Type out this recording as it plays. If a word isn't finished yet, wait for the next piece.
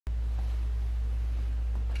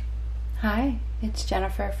Hi, it's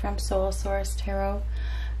Jennifer from Soul Source Tarot,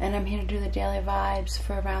 and I'm here to do the daily vibes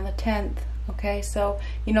for around the 10th. Okay, so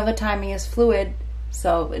you know the timing is fluid,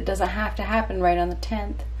 so it doesn't have to happen right on the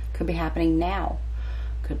 10th. Could be happening now,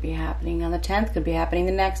 could be happening on the 10th, could be happening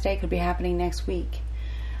the next day, could be happening next week.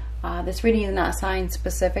 This reading is not sign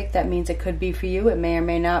specific. That means it could be for you, it may or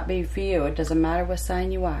may not be for you. It doesn't matter what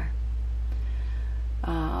sign you are.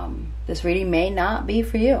 This reading may not be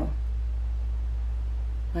for you.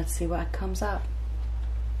 Let's see what comes up.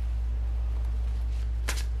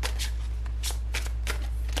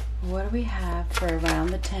 What do we have for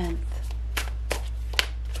around the 10th?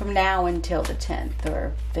 From now until the 10th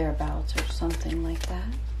or thereabouts or something like that.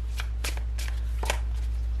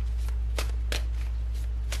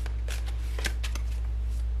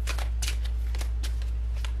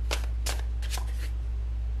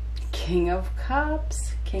 King of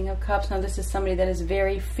Cups. King of Cups. Now this is somebody that is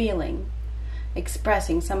very feeling,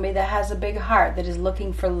 expressing, somebody that has a big heart, that is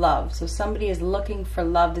looking for love. So somebody is looking for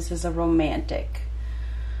love. This is a romantic.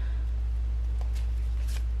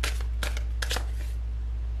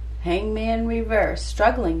 Hangman reverse.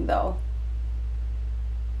 Struggling though.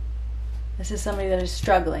 This is somebody that is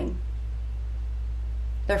struggling.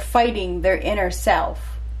 They're fighting their inner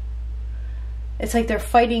self. It's like they're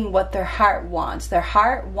fighting what their heart wants. Their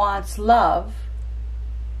heart wants love,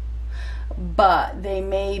 but they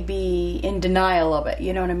may be in denial of it.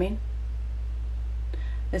 You know what I mean?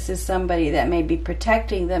 This is somebody that may be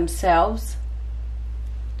protecting themselves.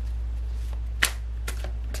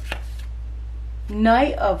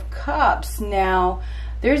 Knight of Cups. Now,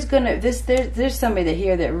 there's somebody that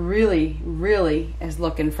here that really is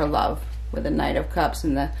looking for love with the Knight of Cups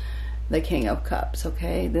and the King of Cups.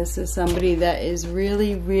 Okay, this is somebody that is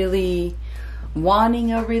really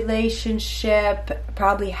wanting a relationship,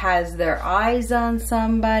 probably has their eyes on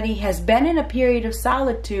somebody, has been in a period of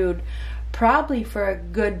solitude probably for a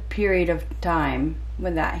good period of time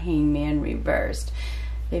with that Hangman reversed.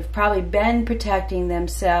 They've probably been protecting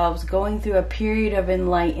themselves, going through a period of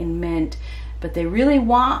enlightenment, but they really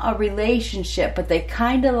want a relationship, but they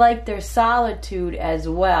kind of like their solitude as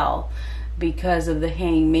well because of the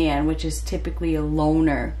Hangman, which is typically a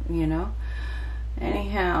loner, you know.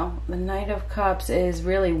 Anyhow, the Knight of Cups is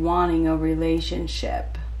really wanting a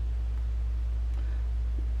relationship.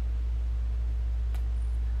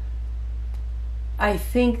 I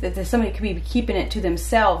think that somebody could be keeping it to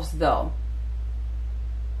themselves, though.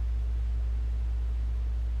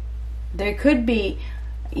 There could be,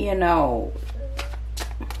 you know,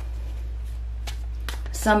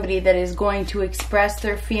 somebody that is going to express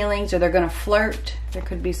their feelings, or they're going to flirt. There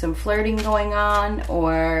could be some flirting going on,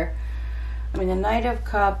 or I mean, the Knight of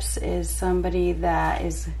Cups is somebody that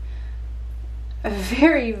is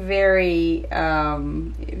very,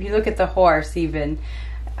 if you look at the horse even,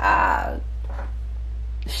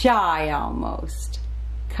 shy almost,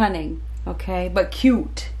 cunning, okay, but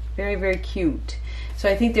cute, very cute. So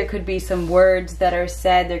I think there could be some words that are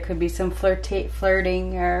said, there could be some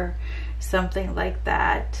flirting or something like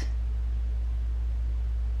that.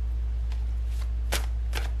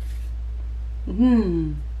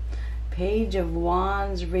 Page of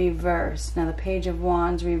Wands reverse. Now the Page of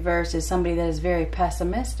Wands reverse is somebody that is very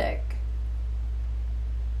pessimistic.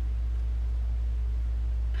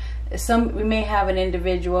 We may have an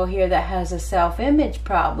individual here that has a self-image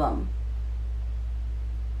problem.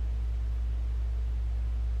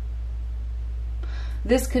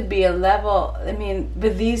 This could be a level, I mean,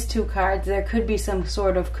 with these two cards, there could be some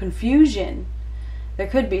sort of confusion. There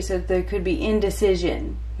could be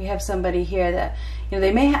indecision. We have somebody here that, you know,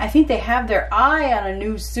 they may, I think they have their eye on a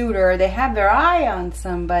new suitor, or they have their eye on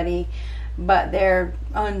somebody, but they're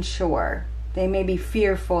unsure. They may be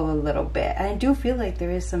fearful a little bit. And I do feel like there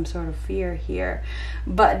is some sort of fear here,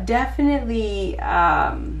 but definitely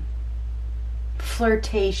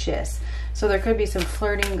flirtatious. So there could be some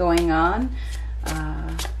flirting going on.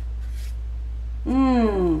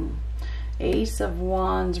 Ace of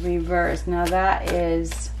Wands reverse. Now that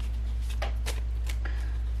is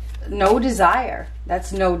no desire.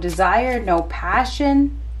 That's no desire, no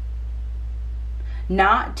passion,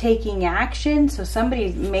 not taking action. So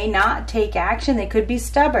somebody may not take action. They could be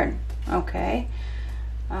stubborn, okay.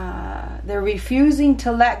 They're refusing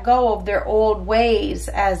to let go of their old ways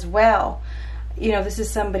as well. You know, this is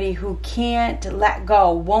somebody who can't let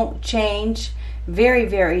go, won't change,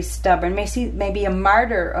 very stubborn, maybe a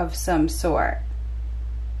martyr of some sort,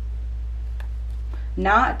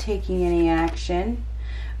 not taking any action,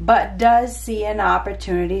 but does see an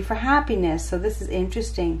opportunity for happiness. So this is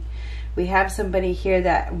interesting. We have somebody here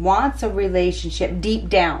that wants a relationship deep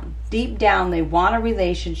down. Deep down they want a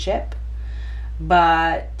relationship,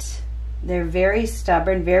 but They're very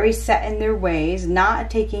stubborn, very set in their ways,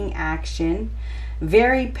 not taking action,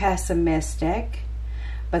 very pessimistic,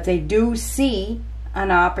 but they do see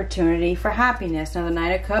an opportunity for happiness. Now, the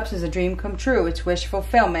Nine of Cups is a dream come true. It's wish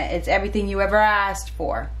fulfillment. It's everything you ever asked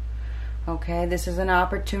for. Okay, this is an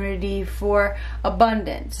opportunity for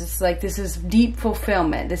abundance. It's like this is deep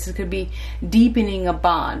fulfillment. Could be deepening a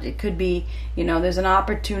bond. It could be, there's an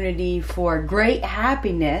opportunity for great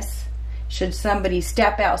happiness should somebody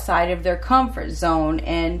step outside of their comfort zone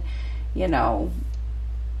and,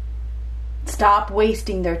 stop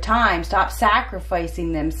wasting their time, stop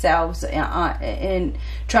sacrificing themselves in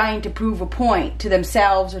trying to prove a point to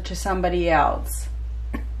themselves or to somebody else.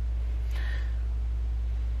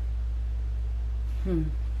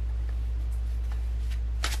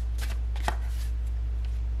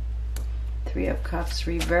 Three of Cups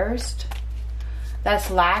reversed. That's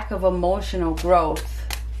lack of emotional growth.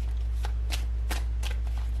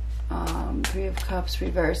 Three of Cups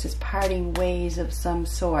reversed is parting ways of some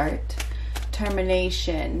sort.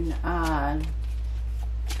 Termination. A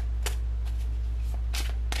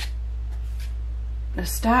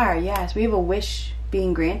star, yes. We have a wish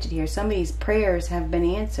being granted here. Somebody's prayers have been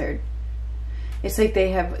answered. It's like they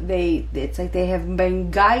have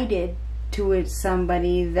been guided to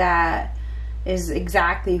somebody that is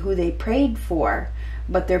exactly who they prayed for,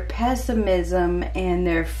 but their pessimism and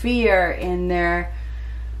their fear and their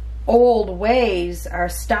old ways are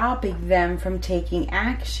stopping them from taking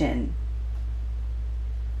action.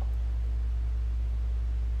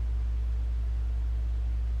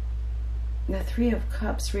 The Three of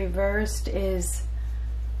Cups reversed is,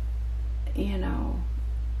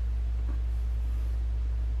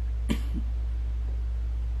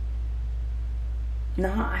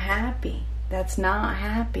 not happy. That's not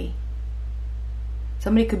happy.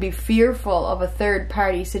 Somebody could be fearful of a third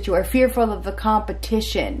party situation, or fearful of the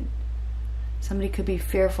competition. Somebody could be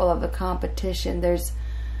fearful of the competition. There's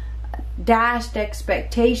dashed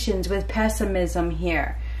expectations with pessimism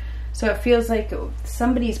here. So it feels like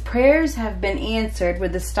somebody's prayers have been answered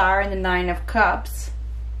with the Star and the Nine of Cups,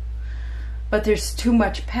 but there's too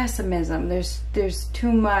much pessimism. There's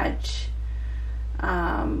too much.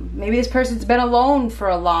 Maybe this person's been alone for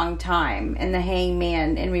a long time, and the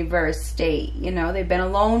Hangman in reverse state. They've been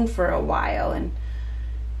alone for a while, and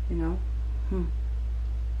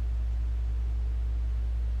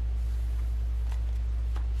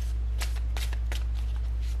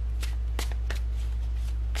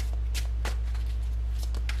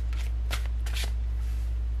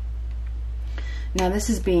Now this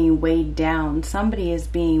is being weighed down. Somebody is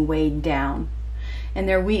being weighed down. And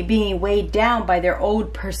they're being weighed down by their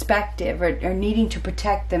old perspective, or needing to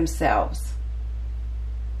protect themselves.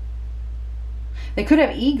 They could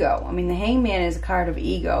have ego. I mean, the Hangman is a card of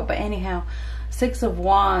ego. But anyhow, Six of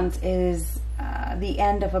Wands is the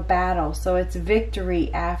end of a battle. So it's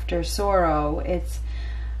victory after sorrow. It's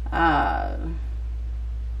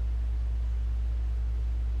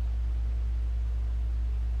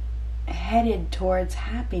headed towards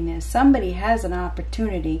happiness. Somebody has an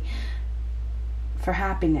opportunity for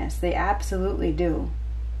happiness. They absolutely do.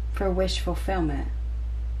 For wish fulfillment.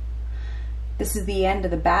 This is the end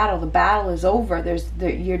of the battle. The battle is over.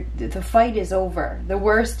 The fight is over. The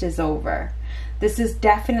worst is over. This is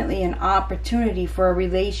definitely an opportunity for a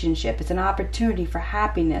relationship. It's an opportunity for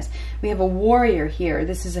happiness. We have a warrior here.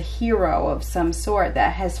 This is a hero of some sort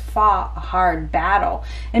that has fought a hard battle.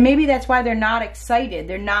 And maybe that's why they're not excited.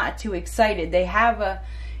 They're not too excited. They have a,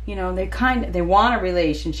 they want a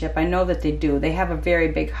relationship. I know that they do. They have a very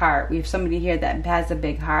big heart. We have somebody here that has a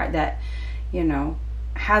big heart that,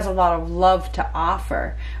 has a lot of love to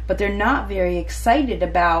offer, but they're not very excited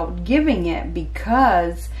about giving it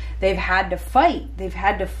because they've had to fight. They've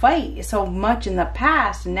had to fight so much in the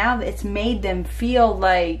past, and now it's made them feel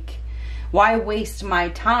like, why waste my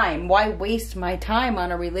time? Why waste my time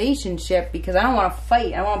on a relationship? Because I don't want to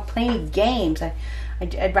fight. I don't want to play any games.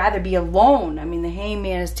 I'd rather be alone. I mean, the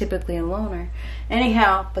Hangman is typically a loner.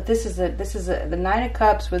 Anyhow, but the Nine of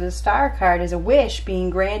Cups with a Star card is a wish being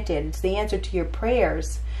granted. It's the answer to your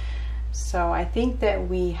prayers. So I think that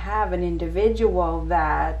we have an individual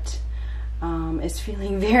that is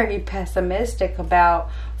feeling very pessimistic about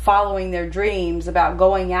following their dreams, about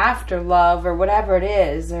going after love or whatever it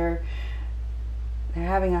is, or they're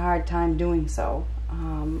having a hard time doing so.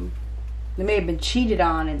 They may have been cheated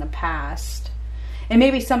on in the past. And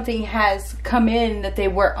maybe something has come in that they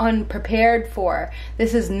were unprepared for.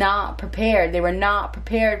 This is not prepared. They were not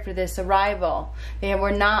prepared for this arrival. They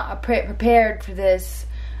were not prepared for this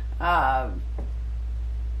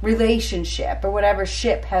relationship or whatever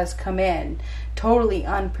ship has come in. Totally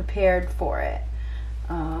unprepared for it.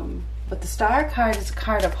 But the Star card is a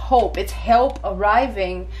card of hope. It's help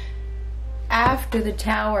arriving after the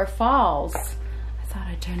Tower falls. I thought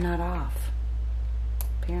I turned that off.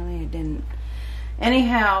 Apparently I didn't.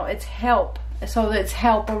 Anyhow, it's help. So it's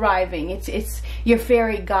help arriving. It's your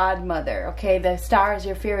fairy godmother, okay? The Star is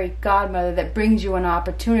your fairy godmother that brings you an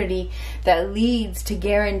opportunity that leads to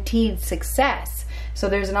guaranteed success. So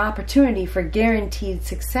there's an opportunity for guaranteed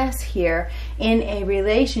success here in a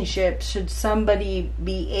relationship should somebody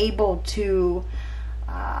be able to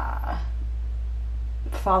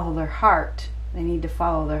follow their heart. They need to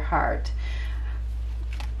follow their heart.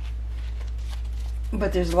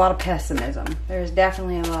 But there's a lot of pessimism. There's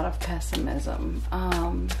definitely a lot of pessimism.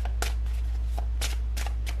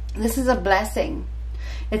 This is a blessing.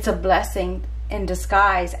 It's a blessing in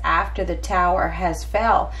disguise after the Tower has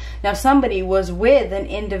fell. Now, somebody was with an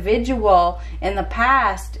individual in the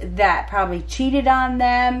past that probably cheated on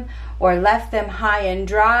them or left them high and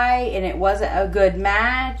dry, and it wasn't a good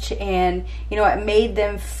match, and you know, it made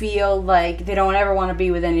them feel like they don't ever want to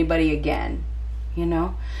be with anybody again, you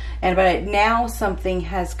know. And but now something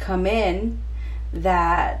has come in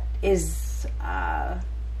that is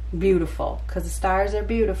beautiful, because the stars are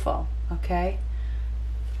beautiful, okay?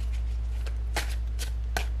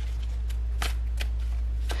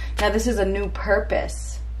 Now this is a new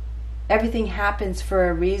purpose. Everything happens for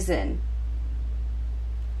a reason.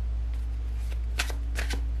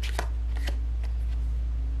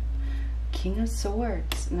 King of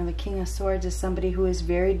Swords. Now the King of Swords is somebody who is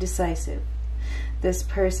very decisive. This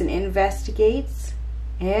person investigates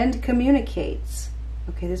and communicates.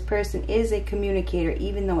 Okay, this person is a communicator.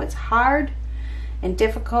 Even though it's hard and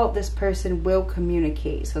difficult, this person will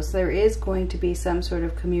communicate. So there is going to be some sort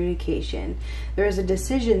of communication. There is a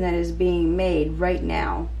decision that is being made right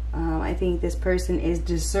now. I think this person is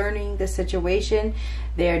discerning the situation.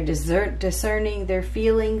 They're discerning their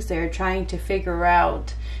feelings. They're trying to figure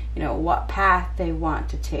out, you know, what path they want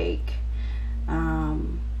to take.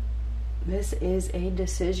 This is a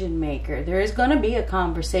decision maker. There is going to be a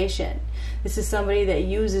conversation. This is somebody that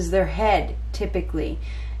uses their head typically,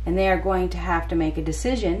 and they are going to have to make a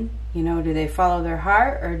decision. You know, do they follow their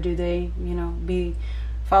heart, or do they, you know,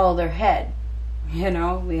 follow their head? You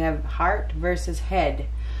know, we have heart versus head.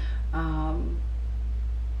 I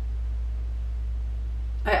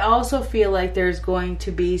also feel like there's going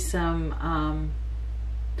to be some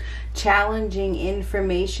challenging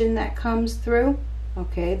information that comes through.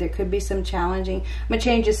 Okay, there could be some challenging. I'm going to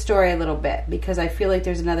change the story a little bit because I feel like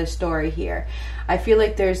there's another story here. I feel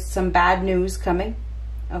like there's some bad news coming.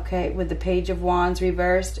 Okay, with the Page of Wands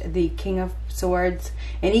reversed, the King of Swords,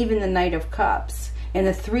 and even the Knight of Cups, and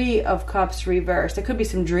the Three of Cups reversed. There could be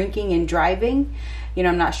some drinking and driving. You know,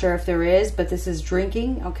 I'm not sure if there is, but this is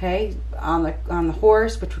drinking, okay, on the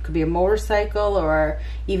horse, which could be a motorcycle or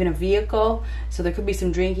even a vehicle. So there could be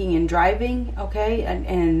some drinking and driving, okay,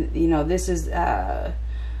 and you know, this is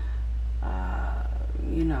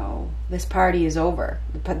you know, this party is over.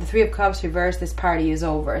 The Three of Cups reversed, this party is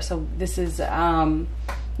over. So this is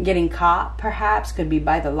getting caught, perhaps, could be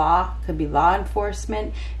by the law, could be law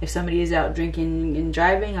enforcement. If somebody is out drinking and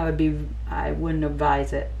driving, I wouldn't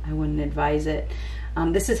advise it. I wouldn't advise it.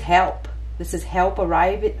 This is help. This is help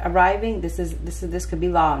arriving. This could be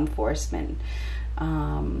law enforcement.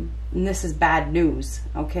 And this is bad news.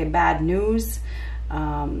 Okay, bad news.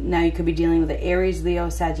 Now you could be dealing with the Aries, Leo,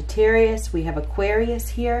 Sagittarius. We have Aquarius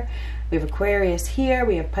here. We have Aquarius here.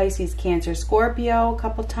 We have Pisces, Cancer, Scorpio a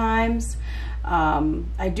couple times.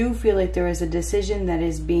 I do feel like there is a decision that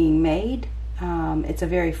is being made. It's a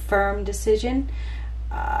very firm decision.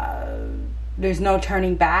 There's no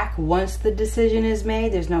turning back. Once the decision is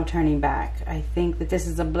made, there's no turning back. I think that this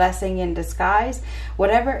is a blessing in disguise.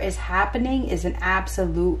 Whatever is happening is an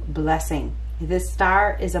absolute blessing. This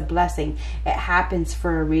star is a blessing. It happens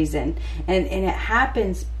for a reason. And it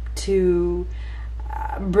happens to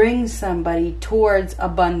bring somebody towards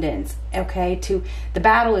abundance, okay? The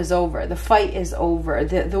battle is over, the fight is over,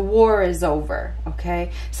 the war is over,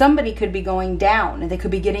 okay? Somebody could be going down and they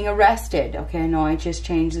could be getting arrested, okay? No, I just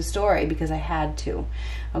changed the story because I had to,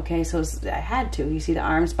 okay? So I had to. You see the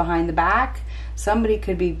arms behind the back? Somebody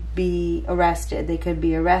could be arrested. They could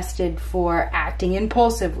be arrested for acting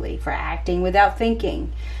impulsively, for acting without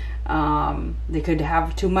thinking. They could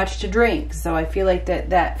have too much to drink. So I feel like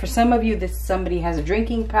that for some of you, somebody has a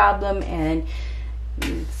drinking problem and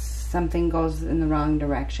something goes in the wrong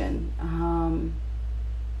direction.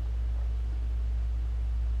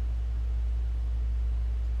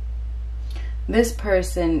 This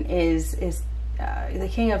person is the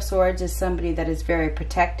King of Swords is somebody that is very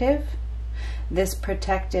protective. This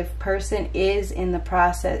protective person is in the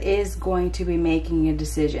process, is going to be making a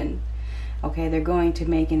decision. Okay, they're going to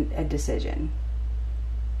make a decision.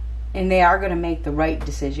 And they are going to make the right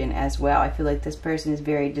decision as well. I feel like this person is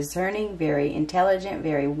very discerning, very intelligent,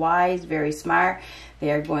 very wise, very smart. They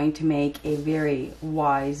are going to make a very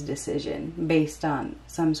wise decision based on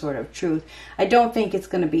some sort of truth. I don't think it's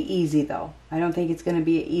going to be easy, though. I don't think it's going to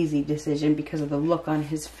be an easy decision because of the look on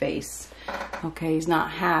his face. Okay, he's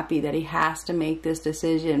not happy that he has to make this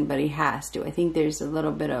decision, but he has to. I think there's a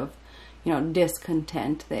little bit of,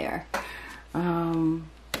 discontent there.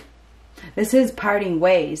 This is parting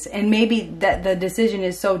ways, and maybe that the decision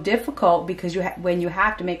is so difficult because when you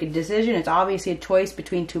have to make a decision, it's obviously a choice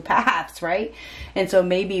between two paths, right? And so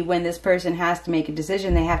maybe when this person has to make a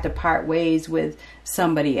decision, they have to part ways with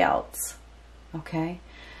somebody else. Okay.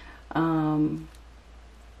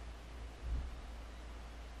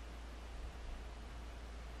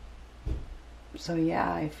 So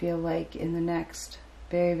yeah, I feel like in the next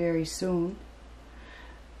very, very soon,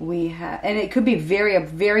 we have, and it could be a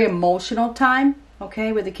very emotional time,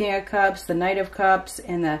 okay, with the King of Cups, the Knight of Cups,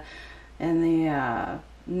 and the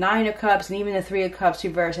Nine of Cups, and even the Three of Cups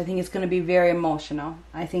reverse. I think it's going to be very emotional.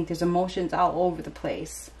 I think there's emotions all over the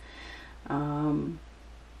place.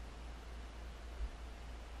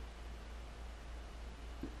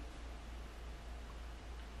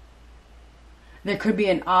 There could be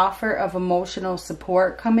an offer of emotional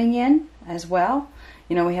support coming in as well.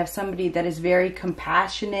 We have somebody that is very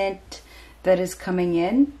compassionate that is coming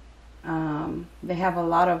in. They have a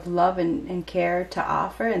lot of love and care to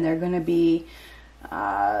offer, and they're going to be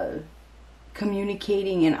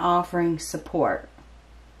communicating and offering support.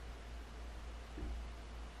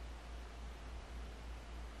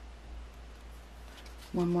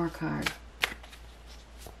 One more card.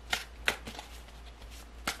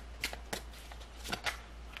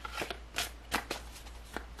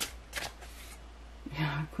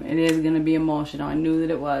 It is going to be emotional. I knew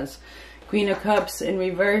that it was. Queen of Cups in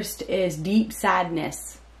reversed is deep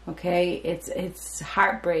sadness. Okay, it's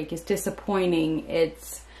heartbreak. It's disappointing.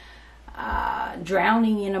 It's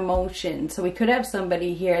drowning in emotion. So we could have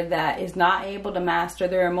somebody here that is not able to master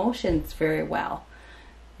their emotions very well,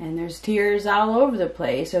 and there's tears all over the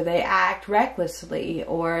place, or they act recklessly,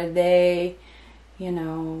 or they,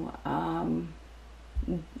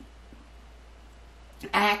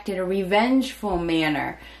 act in a revengeful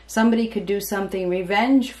manner. Somebody could do something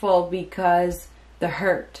revengeful because the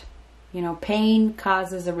hurt, pain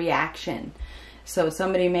causes a reaction. So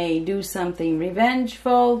somebody may do something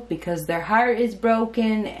revengeful because their heart is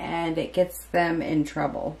broken and it gets them in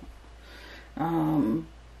trouble. Or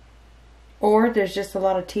there's just a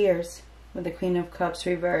lot of tears with the Queen of Cups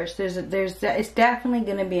reversed. It's definitely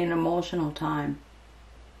going to be an emotional time.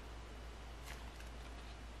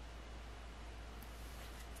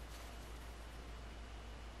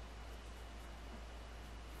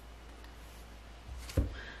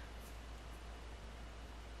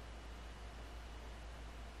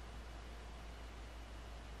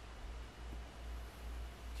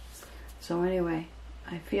 So anyway,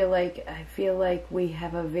 I feel like we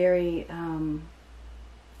have a very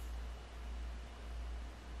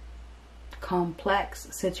complex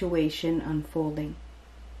situation unfolding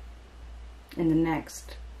in the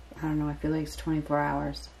next, I don't know, I feel like it's 24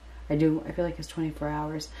 hours. I feel like it's 24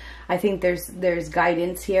 hours. I think there's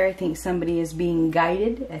guidance here. I think somebody is being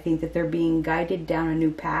guided. I think that they're being guided down a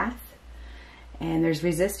new path, and there's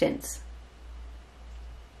resistance.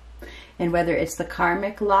 And whether it's the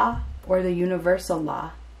karmic law or the universal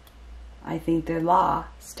law, I think the law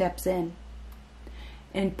steps in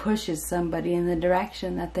and pushes somebody in the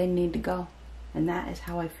direction that they need to go. And that is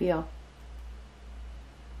how I feel.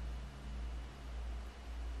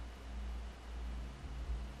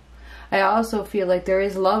 I also feel like there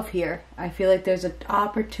is love here. I feel like there's an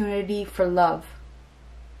opportunity for love.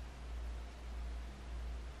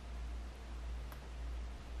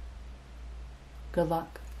 Good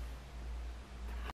luck.